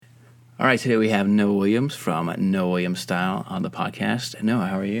All right, today we have Noah Williams from Noah Williams Style on the podcast. Noah,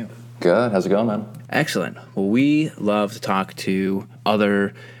 how are you? Good. How's it going, man? Excellent. Well, we love to talk to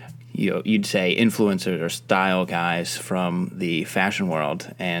other, you'd say influencers or style guys from the fashion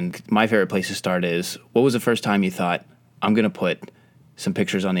world. And my favorite place to start is, what was the first time you thought, I'm going to put some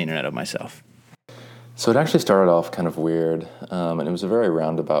pictures on the internet of myself? So it actually started off kind of weird, and it was a very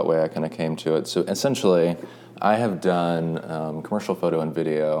roundabout way I kind of came to it. So essentially, I have done commercial photo and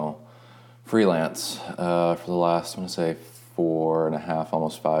video freelance for the last, I want to say, 4.5,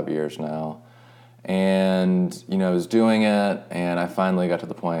 almost 5 years now. And, I was doing it, and I finally got to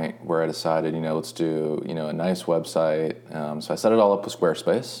the point where I decided, let's do, a nice website. So I set it all up with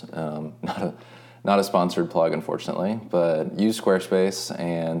Squarespace, not a sponsored plug, unfortunately, but used Squarespace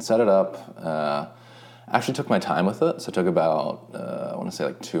and set it up. Actually took my time with it, so it took about, I want to say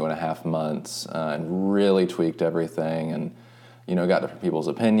like 2.5 months, and really tweaked everything, and, got different people's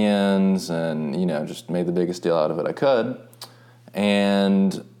opinions, and, just made the biggest deal out of it I could.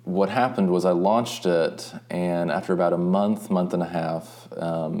 And what happened was I launched it, and after about a month and a half,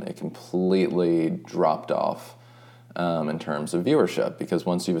 it completely dropped off in terms of viewership, because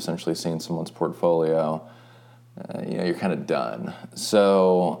once you've essentially seen someone's portfolio, you're kind of done.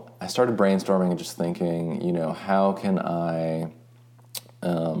 So I started brainstorming and just thinking, how can I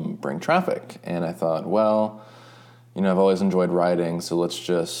bring traffic? And I thought, well, I've always enjoyed writing, so let's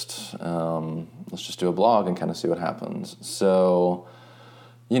just do a blog and kind of see what happens. So,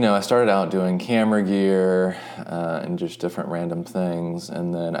 I started out doing camera gear and just different random things,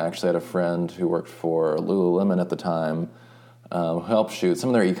 and then I actually had a friend who worked for Lululemon at the time who helped shoot some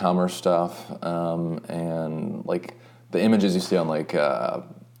of their e-commerce stuff, and like the images you see on like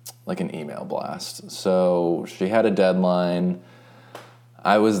an email blast. So she had a deadline.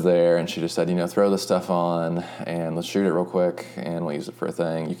 I was there, and she just said, throw this stuff on, and let's shoot it real quick, and we'll use it for a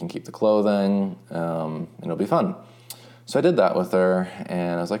thing. You can keep the clothing, and it'll be fun. So I did that with her,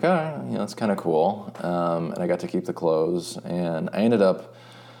 and I was like, all right, it's kind of cool. And I got to keep the clothes, and I ended up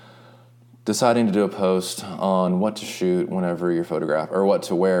deciding to do a post on what to shoot whenever you're or what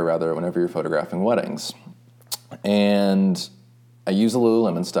to wear, rather, whenever you're photographing weddings. And I used the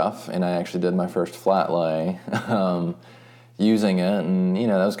Lululemon stuff, and I actually did my first flat lay using it, and,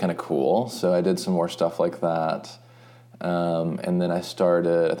 that was kind of cool. So I did some more stuff like that. And then I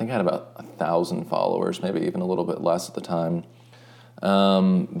started, I think I had about 1,000 followers, maybe even a little bit less at the time.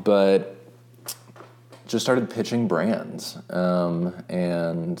 But just started pitching brands.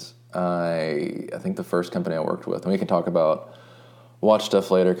 And I think the first company I worked with, and we can talk about watch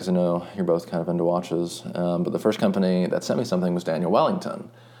stuff later because I know you're both kind of into watches, but the first company that sent me something was Daniel Wellington.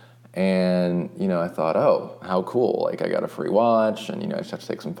 And, I thought, oh, how cool. Like, I got a free watch, and, I just have to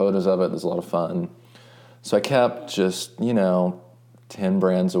take some photos of it. There's a lot of fun. So I kept just, 10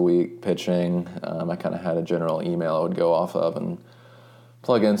 brands a week pitching. I kind of had a general email I would go off of and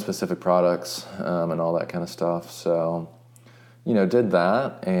plug in specific products and all that kind of stuff. So, did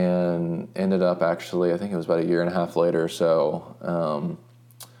that and ended up actually, I think it was about 1.5 years later or so,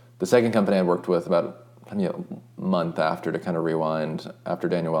 the second company I worked with about a month after, to kind of rewind, after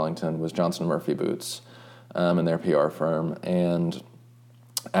Daniel Wellington, was Johnston & Murphy Boots and their PR firm. And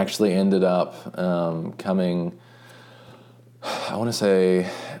actually ended up coming, I want to say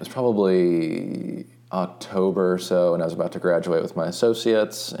it was probably October or so, and I was about to graduate with my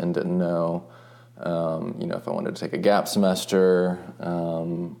associates and didn't know, if I wanted to take a gap semester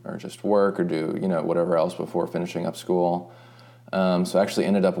or just work or do, whatever else before finishing up school. So I actually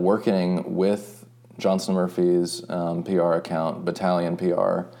ended up working with Johnston & Murphy's PR account, Battalion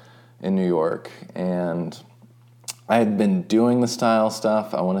PR, in New York, and I had been doing the style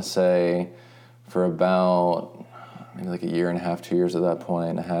stuff, I want to say, for about maybe like 1.5 years, 2 years at that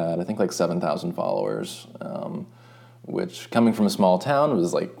point. I had, I think, like 7,000 followers, which, coming from a small town,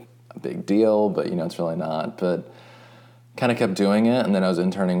 was like a big deal, but, it's really not. But kind of kept doing it, and then I was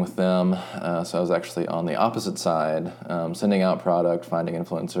interning with them, so I was actually on the opposite side, sending out product, finding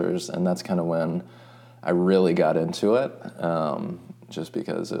influencers, and that's kind of when I really got into it, just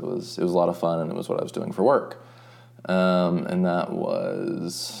because it was a lot of fun, and it was what I was doing for work. And that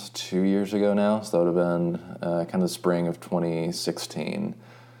was 2 years ago now, so that would have been kind of the spring of 2016.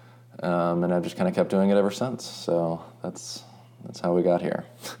 And I've just kind of kept doing it ever since. So that's how we got here.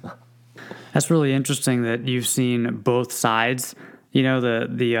 That's really interesting that you've seen both sides.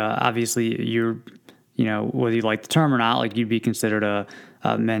 The obviously you're, whether you like the term or not, like you'd be considered a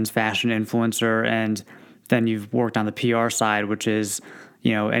men's fashion influencer, and then you've worked on the PR side, which is,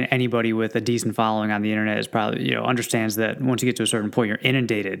 and anybody with a decent following on the internet is probably, understands that once you get to a certain point, you're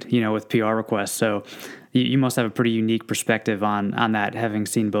inundated, with PR requests. So you must have a pretty unique perspective on that, having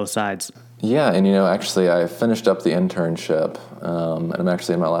seen both sides. Yeah, and actually I finished up the internship, and I'm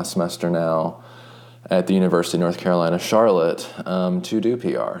actually in my last semester now at the University of North Carolina, Charlotte, to do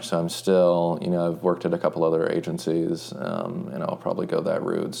PR. So I'm still, I've worked at a couple other agencies, and I'll probably go that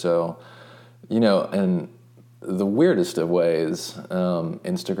route. So, and the weirdest of ways,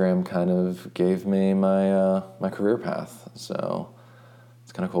 Instagram kind of gave me my my career path. So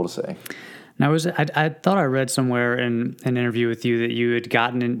it's kind of cool to say. Now, I thought I read somewhere in an interview with you that you were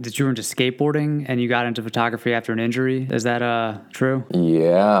into skateboarding and you got into photography after an injury. Is that true?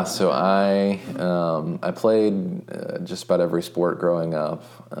 Yeah. So I played just about every sport growing up,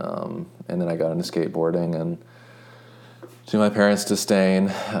 and then I got into skateboarding, and to my parents' disdain,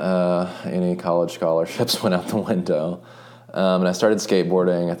 any college scholarships went out the window. And I started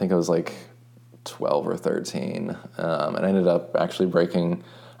skateboarding, I think I was like 12 or 13. And I ended up actually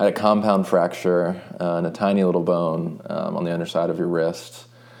I had a compound fracture and a tiny little bone on the underside of your wrist.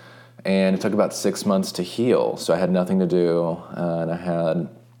 And it took about 6 months to heal. So I had nothing to do. And I had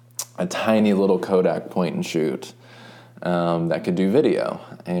a tiny little Kodak point and shoot that could do video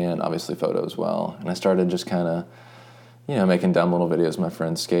and obviously photo as well. And I started just kind of making dumb little videos of my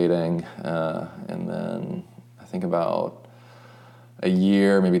friends skating, and then I think about a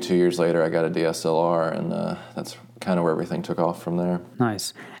year, maybe 2 years later, I got a DSLR, and that's kind of where everything took off from there.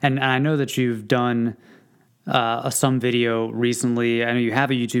 Nice. And I know that you've done some video recently. I know you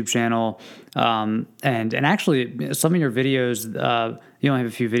have a YouTube channel, and actually some of your videos, you only have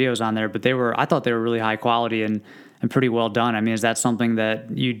a few videos on there, but I thought they were really high quality and pretty well done. I mean, is that something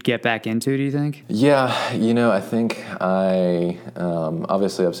that you'd get back into, do you think? Yeah, I think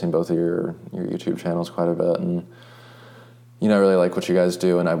obviously I've seen both of your YouTube channels quite a bit, and, I really like what you guys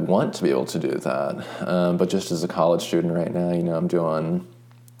do, and I want to be able to do that. But just as a college student right now, I'm doing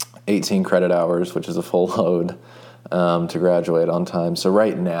 18 credit hours, which is a full load, to graduate on time. So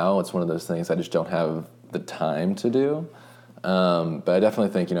right now, it's one of those things I just don't have the time to do. But I definitely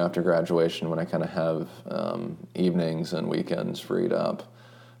think, after graduation, when I kind of have evenings and weekends freed up,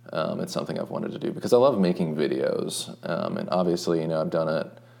 it's something I've wanted to do because I love making videos. And obviously, I've done it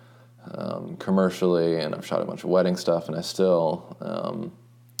commercially, and I've shot a bunch of wedding stuff, and I still,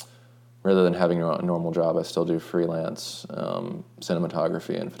 rather than having a normal job, I still do freelance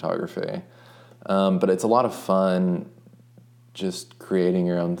cinematography and photography. But it's a lot of fun just creating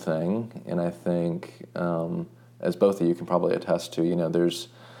your own thing, and I think... as both of you can probably attest to,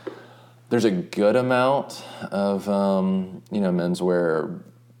 there's a good amount of, menswear,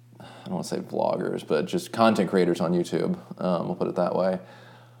 I don't want to say vloggers, but just content creators on YouTube, we'll put it that way.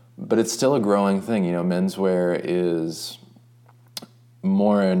 But it's still a growing thing. Menswear is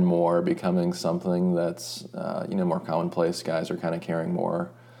more and more becoming something that's, more commonplace. Guys are kind of caring more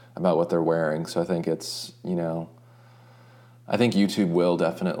about what they're wearing. So I think it's, I think YouTube will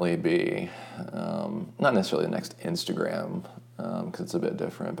definitely be, not necessarily the next Instagram, because it's a bit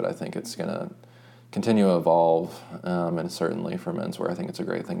different, but I think it's going to continue to evolve, and certainly for menswear, I think it's a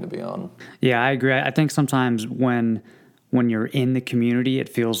great thing to be on. Yeah, I agree. I think sometimes when you're in the community, it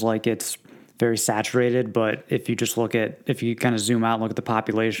feels like it's very saturated, but if you kind of zoom out and look at the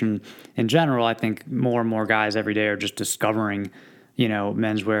population in general, I think more and more guys every day are just discovering,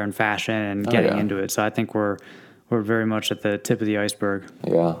 menswear and fashion and getting into it. So I think we're very much at the tip of the iceberg.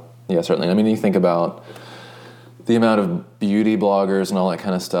 Yeah, certainly. I mean, you think about the amount of beauty bloggers and all that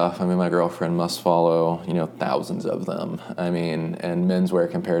kind of stuff. I mean, my girlfriend must follow, thousands of them. I mean, and menswear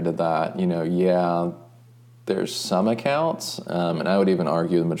compared to that, there's some accounts, and I would even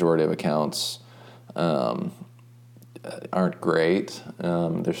argue the majority of accounts aren't great.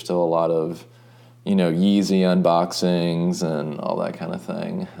 There's still a lot of, Yeezy unboxings and all that kind of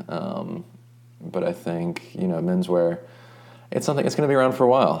thing. But I think, menswear, it's something that's going to be around for a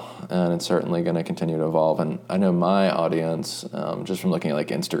while, and it's certainly going to continue to evolve. And I know my audience, just from looking at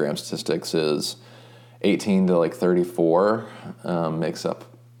Instagram statistics, is 18 to 34, makes up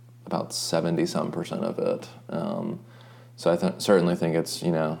about 70-some% of it. So I certainly think it's,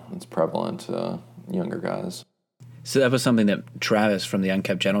 it's prevalent to younger guys. So that was something that Travis from the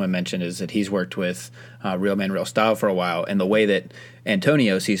Unkept Gentleman mentioned, is that he's worked with Real Man, Real Style for a while, and the way that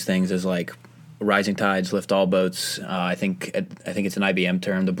Antonio sees things is rising tides lift all boats. I think it's an IBM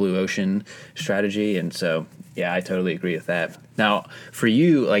term, the blue ocean strategy, and so yeah, I totally agree with that. Now, for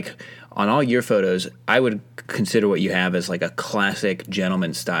you, on all your photos, I would consider what you have as a classic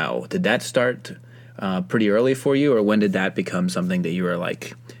gentleman style. Did that start pretty early for you, or when did that become something that you were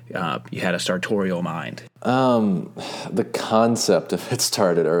like, you had a sartorial mind? The concept of it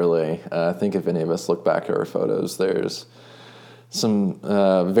started early. I think if any of us look back at our photos, there's some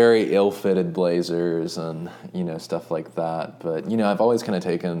very ill-fitted blazers and, stuff like that. But, I've always kind of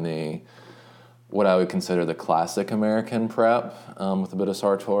taken what I would consider the classic American prep with a bit of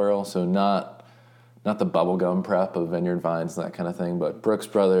sartorial. So not the bubblegum prep of Vineyard Vines and that kind of thing, but Brooks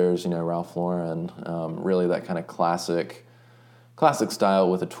Brothers, Ralph Lauren, really that kind of classic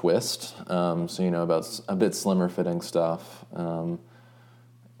style with a twist. So, about a bit slimmer fitting stuff. I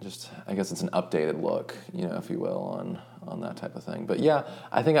guess it's an updated look, if you will, on that type of thing. But yeah,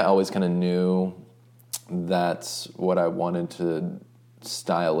 I think I always kind of knew that's what I wanted to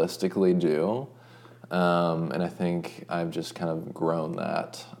stylistically do. And I think I've just kind of grown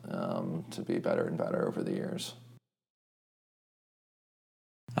that to be better and better over the years.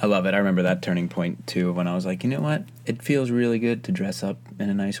 I love it. I remember that turning point too, when I was like, you know what? It feels really good to dress up in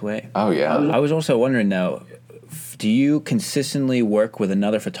a nice way. Oh, yeah. I was also wondering now, do you consistently work with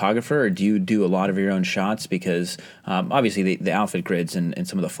another photographer, or do you do a lot of your own shots? Because obviously the outfit grids and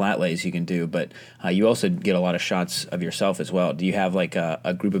some of the flat lays you can do, but you also get a lot of shots of yourself as well. Do you have like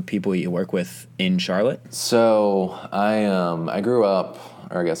a group of people you work with in Charlotte? So I grew up,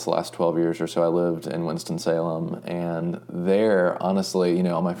 or I guess the last 12 years or so, I lived in Winston-Salem, and there, honestly,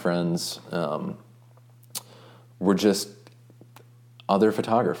 all my friends were just other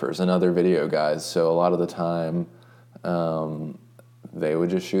photographers and other video guys. So a lot of the time, they would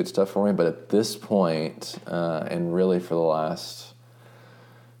just shoot stuff for me. But at this point, and really for the last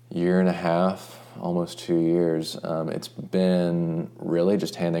year and a half, almost 2 years, it's been really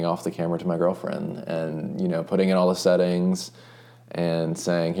just handing off the camera to my girlfriend and, putting in all the settings and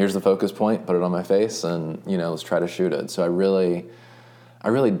saying, here's the focus point, put it on my face, and, let's try to shoot it. So I really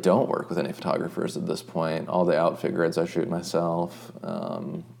don't work with any photographers at this point. All the outfit grids I shoot myself.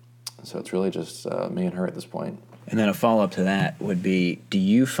 So it's really just me and her at this point. And then a follow-up to that would be, do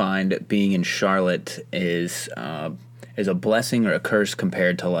you find being in Charlotte is a blessing or a curse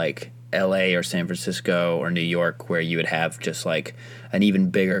compared to like LA or San Francisco or New York, where you would have just like an even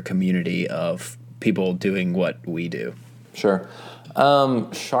bigger community of people doing what we do? Sure.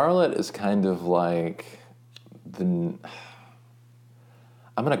 Charlotte is kind of like I'm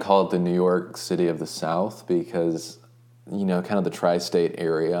going to call it the New York City of the South, because, kind of the tri-state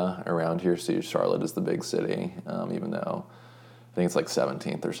area around here, so Charlotte is the big city, even though I think it's like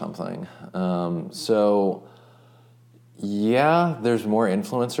 17th or something. So, yeah, there's more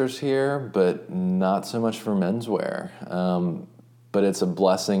influencers here, but not so much for menswear. But it's a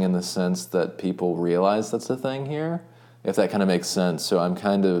blessing in the sense that people realize that's a thing here, if that kind of makes sense. So I'm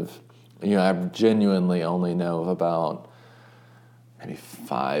kind of, I genuinely only know of about maybe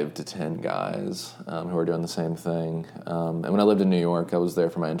 5 to 10 guys who are doing the same thing. And when I lived in New York, I was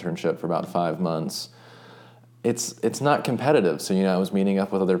there for my internship for about 5 months. It's not competitive. So, I was meeting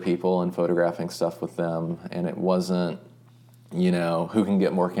up with other people and photographing stuff with them, and it wasn't, who can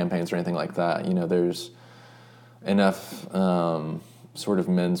get more campaigns or anything like that. There's enough sort of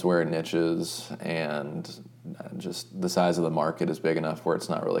menswear niches, and just the size of the market is big enough where it's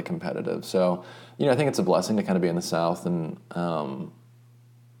not really competitive. So, I think it's a blessing to kind of be in the South and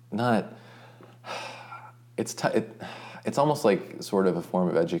it's almost like sort of a form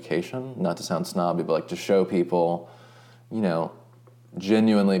of education, not to sound snobby, but like to show people,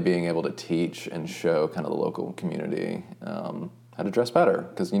 genuinely being able to teach and show kind of the local community how to dress better.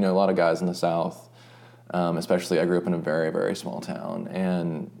 Because, a lot of guys in the South, especially I grew up in a very, very small town,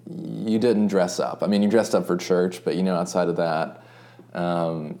 and you didn't dress up. I mean, you dressed up for church, but, outside of that,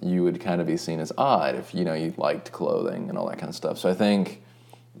 you would kind of be seen as odd if, you liked clothing and all that kind of stuff. So I think,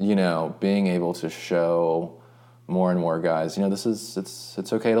 being able to show more and more guys,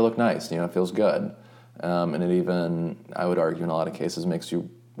 it's okay to look nice, it feels good. And it even, I would argue in a lot of cases, makes you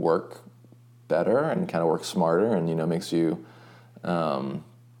work better and kind of work smarter, and, makes you,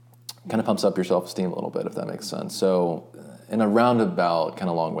 kind of pumps up your self-esteem a little bit, if that makes sense. So in a roundabout kind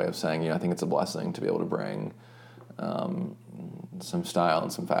of long way of saying, I think it's a blessing to be able to bring some style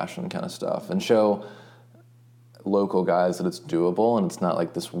and some fashion kind of stuff and show local guys that it's doable, and it's not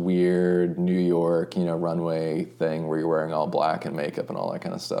like this weird New York, runway thing where you're wearing all black and makeup and all that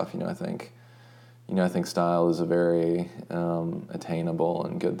kind of stuff. I think style is a very attainable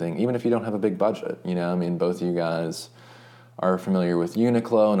and good thing, even if you don't have a big budget. Both of you guys are familiar with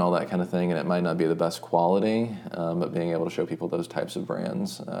Uniqlo and all that kind of thing, and it might not be the best quality, but being able to show people those types of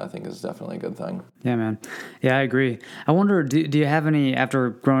brands, I think is definitely a good thing. Yeah, man. Yeah, I agree. I wonder, do you have any,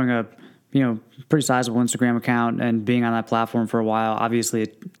 after growing up pretty sizable Instagram account and being on that platform for a while. Obviously,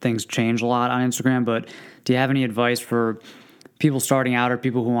 things change a lot on Instagram, but do you have any advice for people starting out or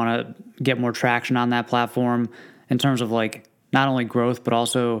people who want to get more traction on that platform in terms of like not only growth, but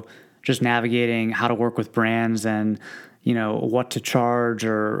also just navigating how to work with brands and, what to charge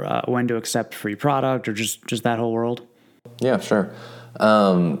or when to accept free product or just that whole world? Yeah, sure.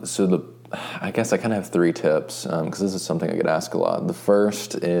 I guess I kind of have 3 tips because this is something I get asked a lot. The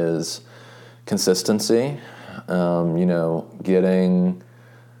first is consistency, getting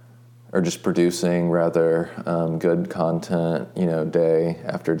or just producing rather good content, day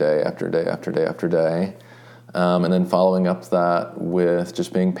after day after day after day after day. And then following up that with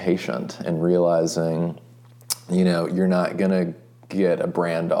just being patient and realizing, you're not going to get a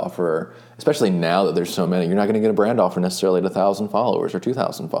brand offer, especially now that there's so many, you're not going to get a brand offer necessarily at 1,000 followers or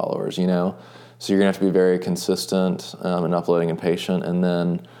 2,000 followers, So you're going to have to be very consistent in uploading and patient. And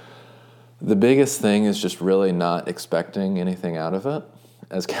then the biggest thing is just really not expecting anything out of it.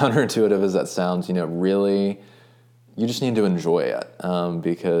 As counterintuitive as that sounds, really, you just need to enjoy it.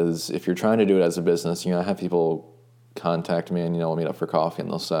 Because if you're trying to do it as a business, I have people contact me and, we'll meet up for coffee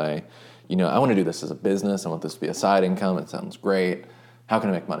and they'll say, I want to do this as a business. I want this to be a side income. It sounds great. How can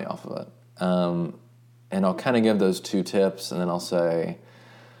I make money off of it? And I'll kind of give those 2 tips and then I'll say,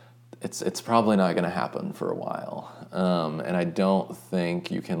 it's probably not going to happen for a while. And I don't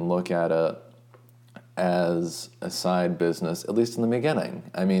think you can look at it as a side business, at least in the beginning.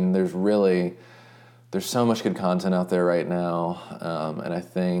 I mean, there's so much good content out there right now. And I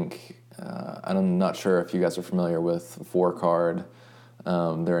think, I'm not sure if you guys are familiar with 4Card.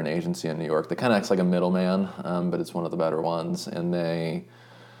 They're an agency in New York that kind of acts like a middleman, but it's one of the better ones. And they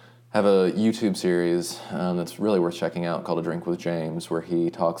have a YouTube series that's really worth checking out called A Drink with James, where he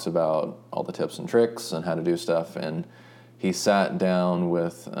talks about all the tips and tricks and how to do stuff. And he sat down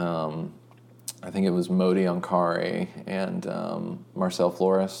with, I think it was Modi Ankari and Marcel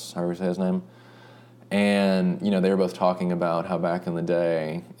Flores, however you say his name. And, they were both talking about how back in the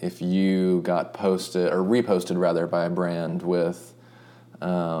day, if you got posted, or reposted rather, by a brand with,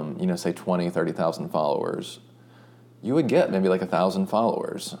 say 20, 30,000 followers, you would get maybe like 1,000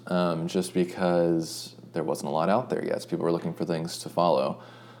 followers, just because there wasn't a lot out there yet. So people were looking for things to follow.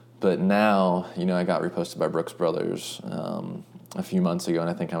 But now, I got reposted by Brooks Brothers a few months ago, and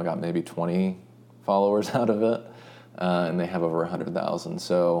I think I got maybe 20 followers out of it, and they have over 100,000.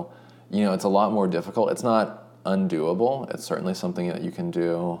 So, it's a lot more difficult. It's not undoable. It's certainly something that you can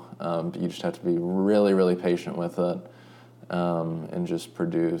do, but you just have to be really, really patient with it, and just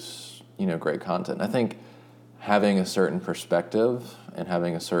produce, great content. I think having a certain perspective and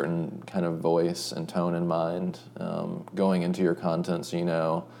having a certain kind of voice and tone in mind, going into your content, so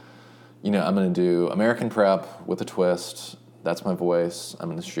I'm going to do American Prep with a twist. That's my voice. I'm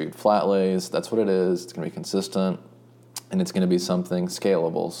going to shoot flat lays. That's what it is. It's going to be consistent, and it's going to be something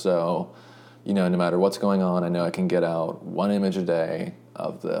scalable. So, no matter what's going on, I know I can get out 1 image a day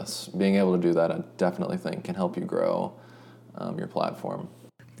of this. Being able to do that, I definitely think can help you grow your platform.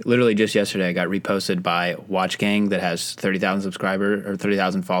 Literally just yesterday, I got reposted by Watch Gang that has 30,000 subscribers or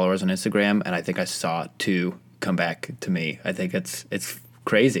 30,000 followers on Instagram, and I think I saw 2 come back to me. I think it's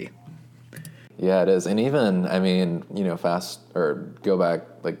crazy. Yeah, it is. And even, go back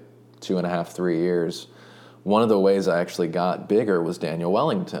like 2.5, 3 years, one of the ways I actually got bigger was Daniel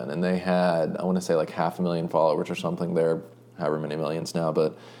Wellington. And they had, I want to say like 500,000 followers or something. They're however many millions now,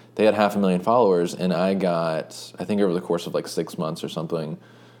 but they had 500,000 followers. And I got, I think over the course of like 6 months or something,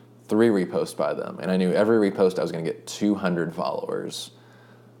 3 reposts by them. And I knew every repost I was going to get 200 followers.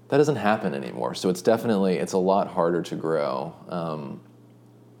 That doesn't happen anymore. So it's a lot harder to grow.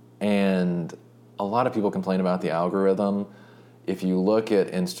 And a lot of people complain about the algorithm. If you look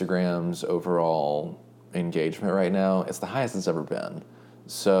at Instagram's overall engagement right now, it's the highest it's ever been.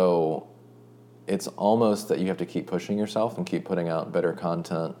 So it's almost that you have to keep pushing yourself and keep putting out better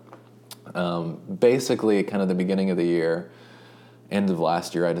content. Basically, kind of the beginning of the year, end of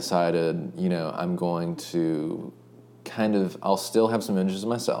last year, I decided, I'm going to I'll still have some images of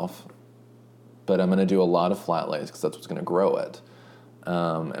myself, but I'm going to do a lot of flat lays because that's what's going to grow it.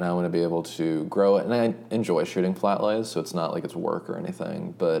 And I want to be able to grow it. And I enjoy shooting flat lays, so it's not like it's work or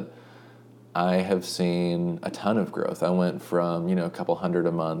anything. But I have seen a ton of growth. I went from, a couple hundred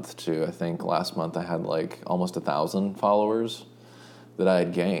a month to, I think last month I had like almost 1,000 followers that I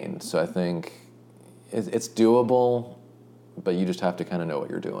had gained. So I think it's doable, but you just have to kind of know what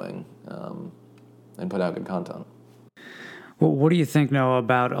you're doing and put out good content. Well, what do you think, Noah,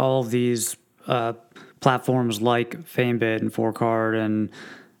 about all of these platforms like FameBit and 4Card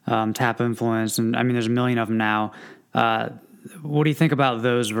and Tap Influence, and there's a million of them now, what do you think about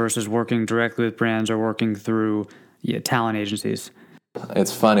those versus working directly with brands or working through talent agencies?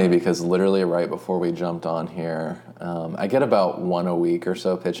 It's funny because literally right before we jumped on here, I get about one a week or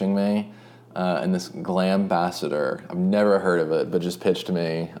so pitching me, and this Glambassador, I've never heard of it, but just pitched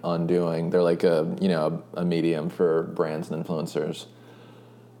me on they're like a medium for brands and influencers.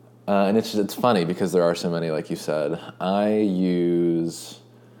 And it's funny because there are so many, like you said. I use,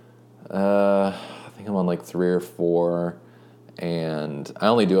 I think I'm on like 3 or 4, and I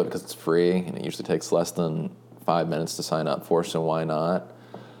only do it because it's free, and it usually takes less than 5 minutes to sign up for, so why not?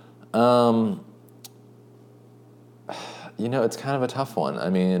 It's kind of a tough one. I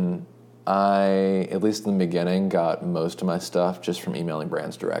mean, I, at least in the beginning, got most of my stuff just from emailing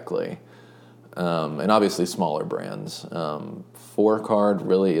brands directly. And obviously smaller brands. 4Card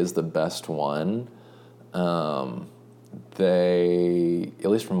really is the best one. They, at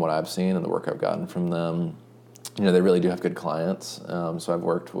least from what I've seen and the work I've gotten from them, they really do have good clients. So I've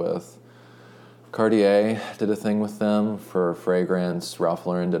worked with Cartier, did a thing with them for fragrance. Ralph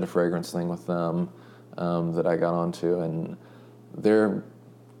Lauren did a fragrance thing with them that I got onto, and they're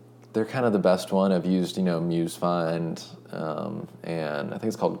kind of the best one. I've used, MuseFind, and I think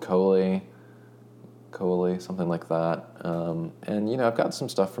it's called Coley, something like that. And I've got some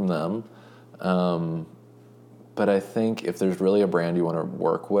stuff from them. But I think if there's really a brand you want to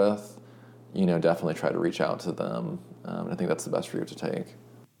work with, definitely try to reach out to them. I think that's the best route to take.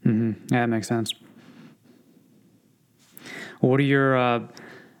 Mm-hmm. Yeah, that makes sense. What are your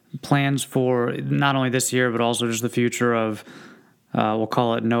plans for not only this year, but also just the future of, we'll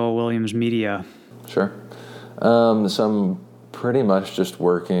call it Noah Williams Media? Sure. So I'm pretty much just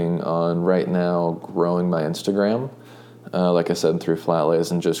working on right now growing my Instagram, like I said, through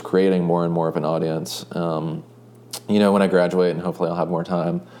Flatlays, and just creating more and more of an audience. When I graduate, and hopefully I'll have more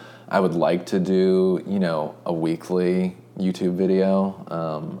time, I would like to do, a weekly YouTube video.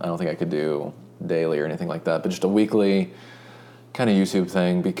 I don't think I could do daily or anything like that, but just a weekly kind of YouTube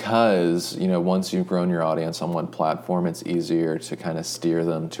thing, because, once you've grown your audience on one platform, it's easier to kind of steer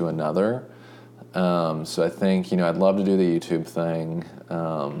them to another. So I think, I'd love to do the YouTube thing,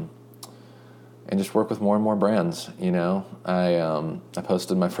 and just work with more and more brands. I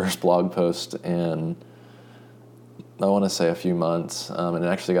posted my first blog post in, I want to say, a few months, and it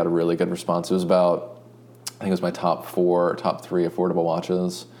actually got a really good response. It was about, I think it was my top 3 affordable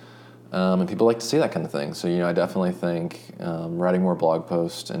watches, and people like to see that kind of thing. So, I definitely think writing more blog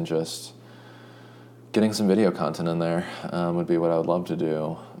posts and just getting some video content in there would be what I would love to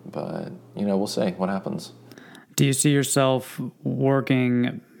do. But, we'll see what happens. Do you see yourself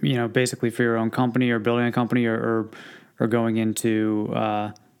working, basically for your own company, or building a company, or going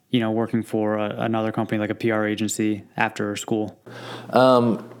into, working for another company like a PR agency after school?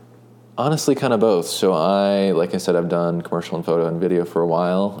 Honestly, kind of both. So like I said, I've done commercial and photo and video for a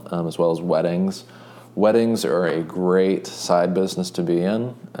while, as well as weddings. Weddings are a great side business to be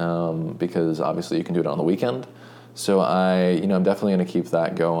in, because obviously you can do it on the weekend. So I'm definitely going to keep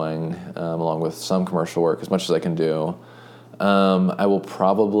that going, along with some commercial work as much as I can do. I will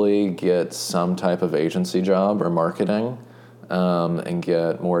probably get some type of agency job or marketing, and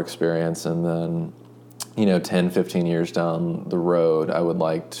get more experience. And then, 10, 15 years down the road, I would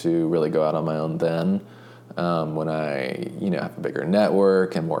like to really go out on my own then, when I, have a bigger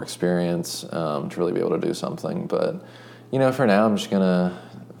network and more experience, to really be able to do something. But, for now, I'm just going to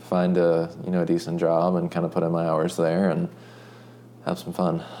find a decent job and kind of put in my hours there and have some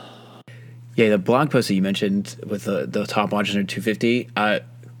fun. Yeah, the blog post that you mentioned with the top watches under 250, I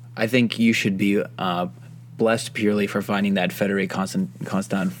think you should be blessed purely for finding that Federated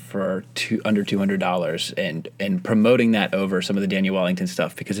Constant for under $200 and promoting that over some of the Daniel Wellington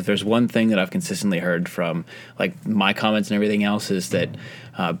stuff. Because if there's one thing that I've consistently heard from like my comments and everything else, is that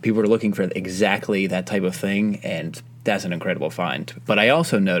people are looking for exactly that type of thing, and that's an incredible find. But I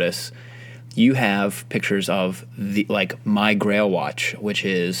also notice you have pictures of my Grail watch, which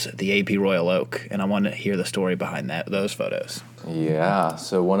is the AP Royal Oak, and I want to hear the story behind those photos. Yeah,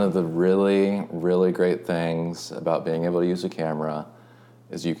 so one of the really, really great things about being able to use a camera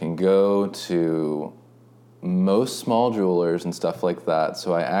is you can go to most small jewelers and stuff like that.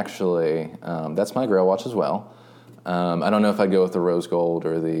 So I actually, that's my Grail watch as well. I don't know if I'd go with the rose gold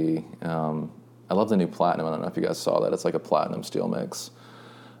or I love the new platinum. I don't know if you guys saw that. It's like a platinum steel mix.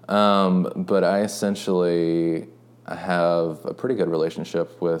 But I essentially have a pretty good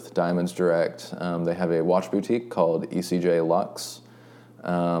relationship with Diamonds Direct. They have a watch boutique called ECJ Lux,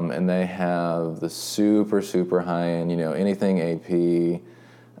 and they have the super, super high-end, anything AP,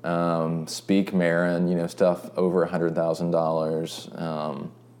 Speak Marin, stuff over $100,000.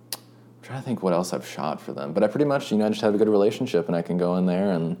 trying to think what else I've shot for them. But I pretty much, I just have a good relationship, and I can go in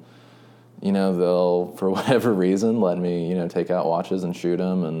there and, they'll, for whatever reason, let me, take out watches and shoot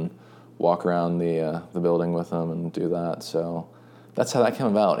them and walk around the building with them and do that. So that's how that came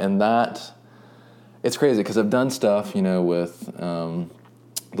about. And it's crazy because I've done stuff, with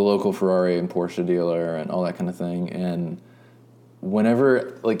the local Ferrari and Porsche dealer and all that kind of thing. And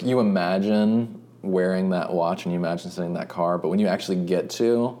whenever, like, you imagine wearing that watch and you imagine sitting in that car, but when you actually get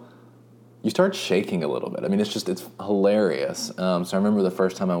to, you start shaking a little bit. I mean, it's hilarious. So I remember the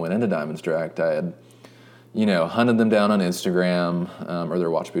first time I went into Diamonds Direct, I had, hunted them down on Instagram, or their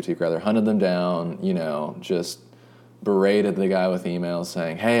watch boutique rather, hunted them down, just berated the guy with emails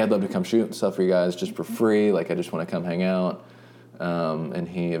saying, hey, I'd love to come shoot stuff for you guys just for free. Like, I just want to come hang out. And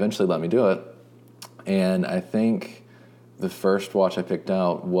he eventually let me do it. And I think the first watch I picked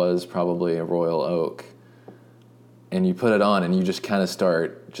out was probably a Royal Oak. And you put it on and you just kind of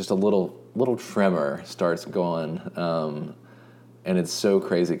start, just a little tremor starts going. And it's so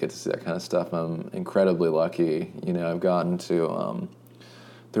crazy to get to see that kind of stuff. I'm incredibly lucky. I've gotten to,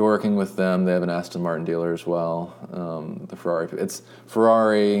 they're working with them. They have an Aston Martin dealer as well. The Ferrari, it's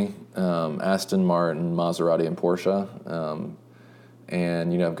Ferrari, Aston Martin, Maserati, and Porsche.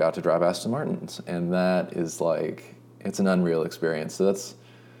 And, I've got to drive Aston Martins. And that is it's an unreal experience. So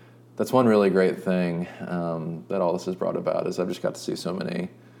that's one really great thing that all this has brought about is I've just got to see so many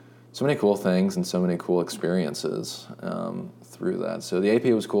cool things and so many cool experiences through that. So the AP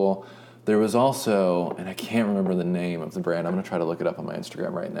was cool. There was also, and I can't remember the name of the brand. I'm going to try to look it up on my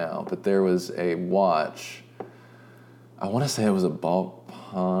Instagram right now. But there was a watch. I want to say it was a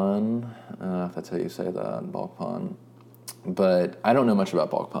Balkpan, if that's how you say that, Balkpan. But I don't know much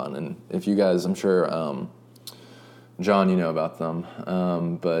about Balkpan. And if you guys, I'm sure, John, you know about them.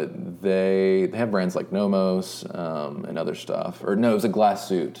 But they have brands like Nomos and other stuff. Or no, it was a glass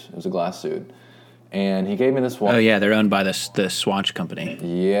suit. And he gave me this watch. Oh, yeah, they're owned by the Swatch company.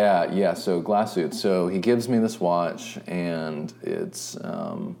 Yeah, so glass suit. So he gives me this watch, and it's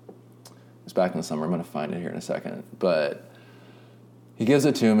back in the summer. I'm going to find it here in a second. But he gives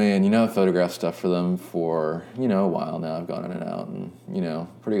it to me, and, I've photographed stuff for them for, a while now. I've gone in and out, and,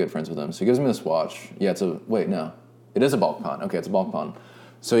 pretty good friends with them. So he gives me this watch. Yeah, it is a Balkpan. Okay, it's a Balkpan.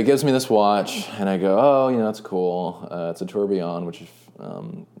 So he gives me this watch, and I go, oh, that's cool. It's a Tourbillon, which is,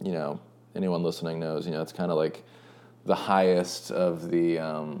 anyone listening knows, it's kind of like the highest of the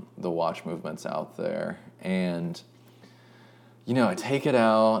watch movements out there. And, I take it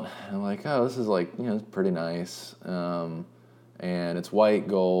out, and I'm like, oh, this is it's pretty nice. And it's white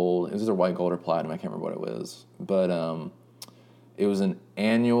gold. It was either white gold or platinum. I can't remember what it was. But it was an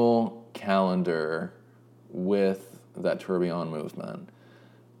annual calendar with that tourbillon movement.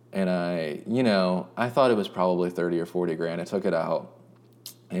 And I thought it was probably 30 or 40 grand. I took it out.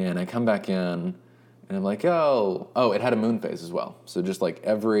 And I come back in, and I'm like, it had a moon phase as well. So just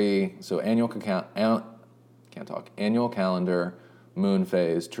annual calendar, moon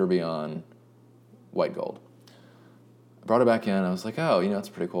phase, tourbillon, white gold. I brought it back in. I was like, it's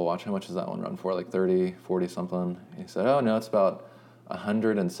a pretty cool watch. How much does that one run for? Like 30, 40 something? He said, oh, no, it's about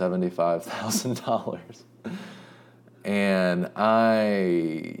 $175,000. And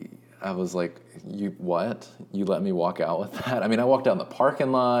I was like, you what? You let me walk out with that? I mean, I walked out in the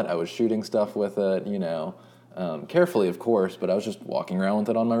parking lot. I was shooting stuff with it, carefully, of course, but I was just walking around with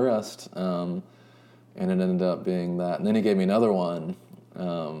it on my wrist. And it ended up being that. And then he gave me another one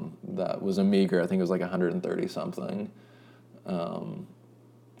that was a meager, I think it was like 130 something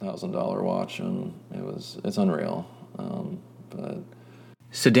 $1,000 watch, and it's unreal. But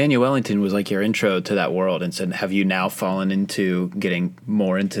So Daniel Wellington was like your intro to that world, and said, have you now fallen into getting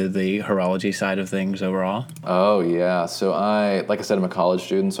more into the horology side of things overall? Oh, yeah. So like I said, I'm a college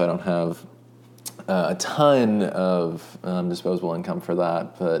student, so I don't have a ton of disposable income for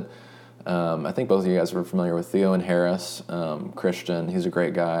that. But I think both of you guys are familiar with Theo and Harris. Christian, he's a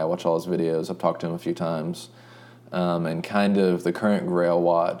great guy. I watch all his videos. I've talked to him a few times. And kind of the current Grail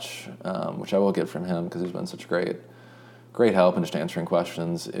watch, which I will get from him because he's been such great help in just answering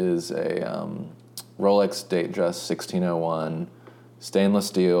questions, is a Rolex Datejust 1601 stainless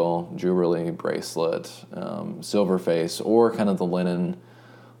steel Jubilee bracelet, silver face, or kind of the linen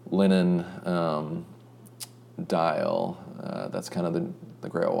dial. That's kind of the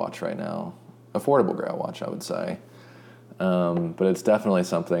Grail watch right now. Affordable Grail watch, I would say. But it's definitely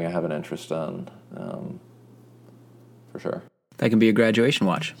something I have an interest in, for sure. That can be a graduation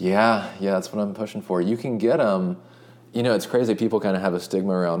watch. Yeah, that's what I'm pushing for. You can get them. It's crazy. People kind of have a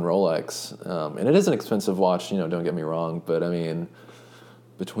stigma around Rolex, and it is an expensive watch. Don't get me wrong, but I mean,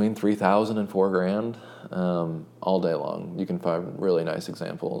 between 3,000 and 4,000 all day long. You can find really nice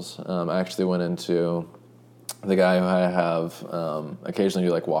examples. I actually went into the guy who I have occasionally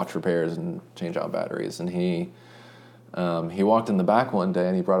do like watch repairs and change out batteries, and he walked in the back one day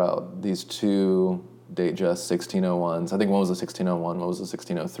and he brought out these two Datejust 1601s. I think one was a 1601, one was a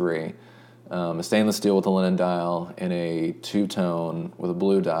 1603. A stainless steel with a linen dial and a two-tone with a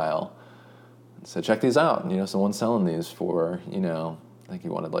blue dial. So check these out. Someone's selling these for, I think he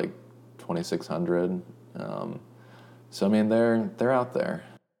wanted like $2,600. So I mean, they're out there.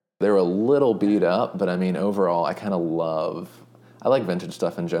 They were a little beat up, but I mean, overall, I like vintage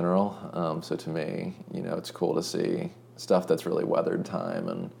stuff in general. So to me, it's cool to see stuff that's really weathered time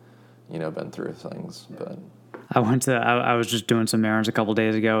and, been through things. But I was just doing some errands a couple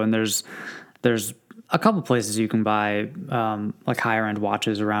days ago, and there's a couple places you can buy like higher end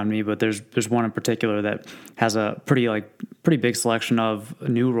watches around me, but there's one in particular that has a pretty big selection of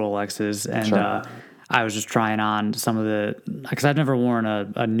new Rolexes, and sure. I was just trying on some of because I've never worn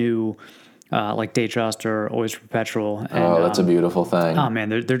a new like Datejust or Oyster Perpetual. And, that's a beautiful thing. Oh man,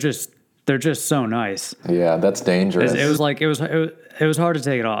 they're just so nice. Yeah, that's dangerous. It was hard to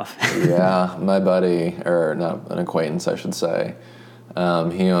take it off. Yeah, my buddy, or not an acquaintance, I should say.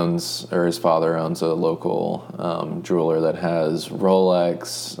 His father owns a local jeweler that has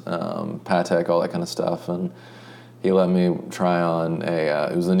Rolex, Patek, all that kind of stuff, and he let me try on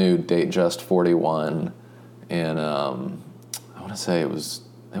it was the new Datejust 41, and I want to say it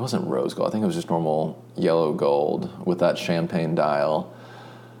wasn't rose gold, I think it was just normal yellow gold with that champagne dial,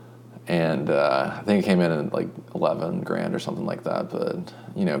 and I think it came in at like 11 grand or something like that, but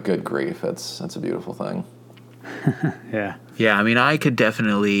good grief, it's a beautiful thing. Yeah, I mean, I could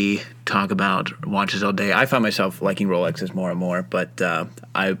definitely talk about watches all day. I find myself liking Rolexes more and more, but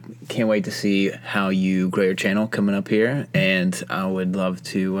I can't wait to see how you grow your channel coming up here, and I would love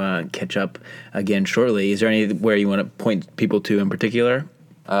to catch up again shortly. Is there anywhere you want to point people to in particular?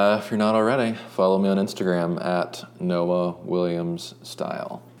 If you're not already, follow me on Instagram at Noah Williams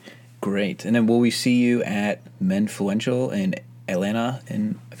Style. Great. And then will we see you at Menfluential in Atlanta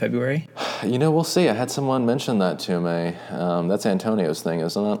in February? We'll see. I had someone mention that to me. That's Antonio's thing,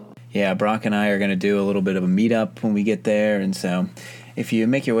 isn't it? Yeah, Brock and I are going to do a little bit of a meetup when we get there, and so if you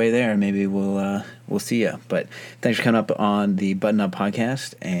make your way there, maybe we'll see you. But thanks for coming up on the Button Up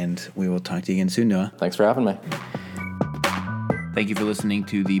Podcast, and we will talk to you again soon, Noah. Thanks for having me. Thank you for listening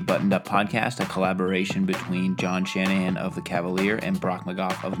to the Buttoned Up Podcast, a collaboration between John Shanahan of The Cavalier and Brock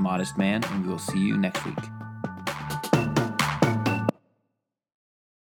McGough of Modest Man, and we will see you next week.